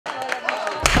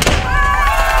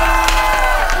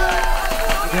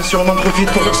bien sûr, on en profite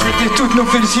pour leur souhaiter toutes nos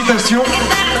félicitations.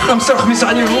 Comme ça, remise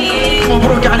à niveau.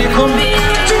 Mabrouk alaikum.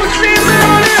 Toutes les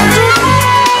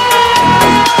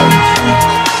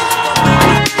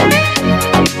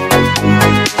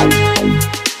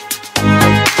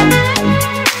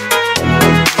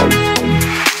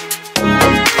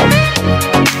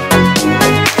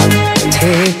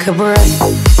Take a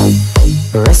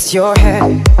breath, rest your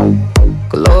head,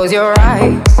 close your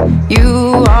eyes,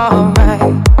 you are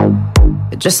right.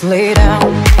 Just lay down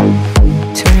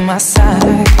to my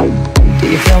side. Do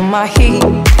you feel my heat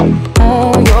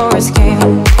on your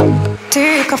skin?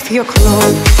 Take off your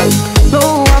clothes,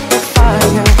 blow up the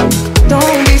fire.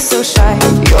 Don't be so shy,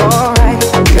 you're right,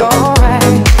 you're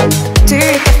right.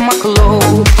 Take off my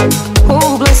clothes,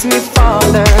 oh bless me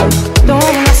Father.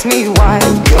 Don't ask me why,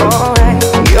 you're right,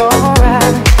 you're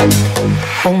right.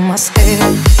 Hold my step,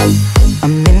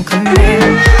 I'm in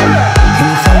command. Can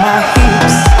you feel my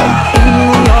hips in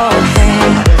your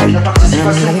hand? And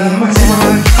I'm laying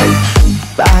down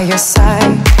by your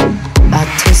side. I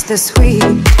taste the sweet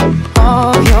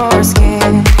of your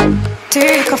skin.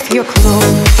 Take off your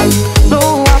clothes,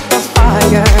 blow up the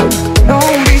fire.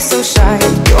 Don't be so shy,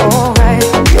 you're right,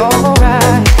 you're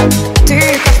right.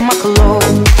 Take off my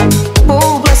clothes,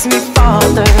 oh bless me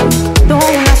Father.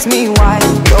 Don't ask me why,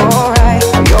 you're right,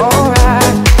 you're right.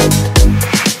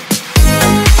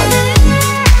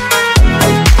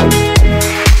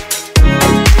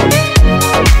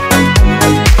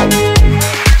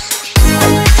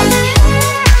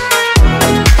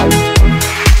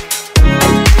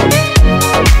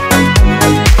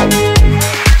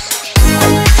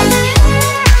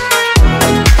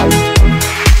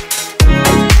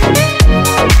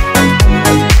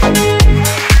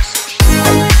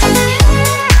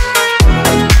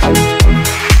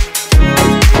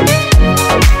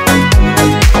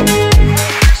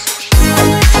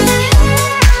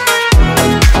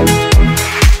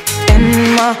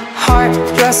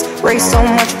 Race so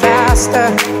much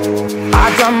faster.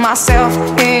 I drown myself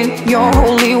in your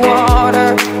holy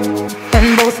water,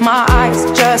 and both my eyes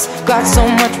just got so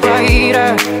much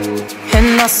brighter.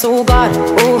 And I saw God,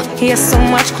 oh, He is so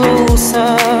much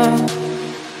closer.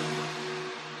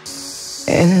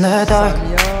 In the dark,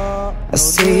 I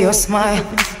see your smile.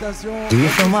 Do you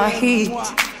feel my heat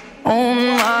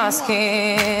on my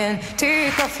skin?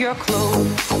 Take off your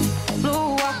clothes,